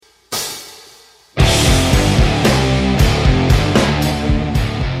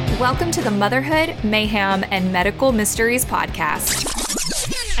Welcome to the Motherhood, Mayhem, and Medical Mysteries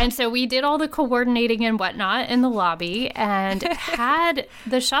podcast. And so we did all the coordinating and whatnot in the lobby and had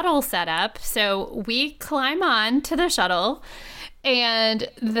the shuttle set up. So we climb on to the shuttle and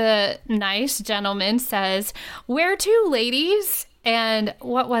the nice gentleman says, "Where to, ladies?" And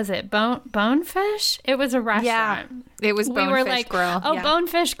what was it? Bonefish? It was a restaurant. Yeah, it was Bonefish We were like, Grill. Oh, yeah.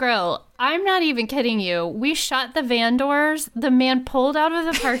 Bonefish Grill. I'm not even kidding you. We shut the van doors. The man pulled out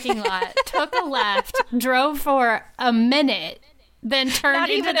of the parking lot, took a left, drove for a minute, then turned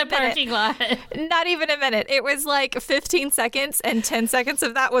into the parking lot. Not even a minute. It was like 15 seconds, and 10 seconds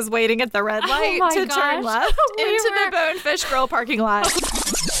of that was waiting at the red light to turn left into the Bonefish Grill parking lot.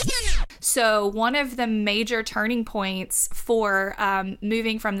 So one of the major turning points for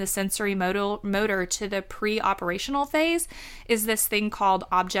moving from the sensory motor to the pre-operational phase is this thing called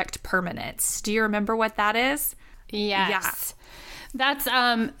object permanence. Do you remember what that is? Yes. Yeah. That's,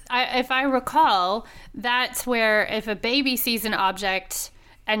 if I recall, that's where if a baby sees an object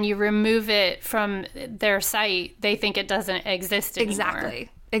and you remove it from their sight, they think it doesn't exist anymore.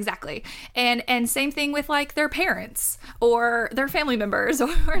 Exactly. And same thing with like their parents or their family members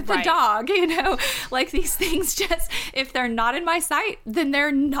or the dog, you know, like these things just, if they're not in my sight, then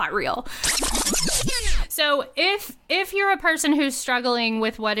they're not real. So if you're a person who's struggling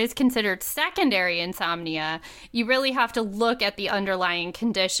with what is considered secondary insomnia, you really have to look at the underlying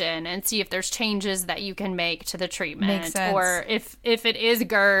condition and see if there's changes that you can make to the treatment. Makes sense. Or if it is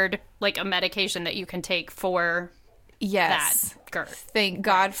GERD, like a medication that you can take for that GERD. Thank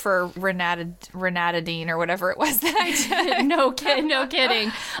God for Ranatidine or whatever it was that I took. No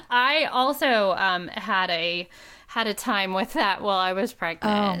kidding. I also had a time with that while I was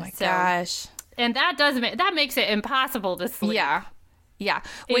pregnant. Oh my gosh. And that makes it impossible to sleep. Yeah.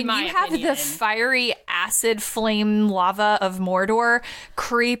 When you have opinion. the fiery acid flame lava of Mordor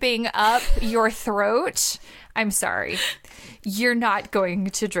creeping up your throat, I'm sorry. You're not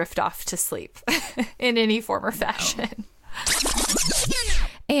going to drift off to sleep in any form or fashion.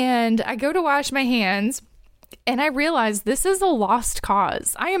 And I go to wash my hands and I realize this is a lost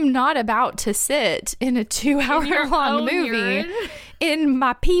cause. I am not about to sit in a 2-hour long movie urine? in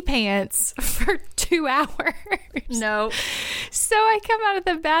my pee pants for 2 hours. No. So I come out of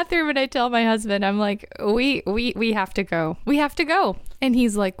the bathroom and I tell my husband, I'm like, we have to go. We have to go. And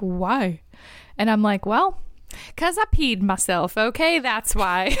he's like, why? And I'm like, well, because I peed myself, okay? That's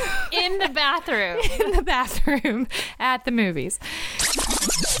why. In the bathroom. In the bathroom at the movies.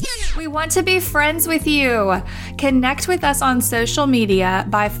 We want to be friends with you. Connect with us on social media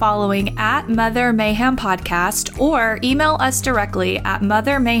by following @Mother Mayhem Podcast or email us directly at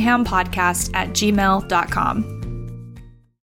mothermayhempodcast@gmail.com.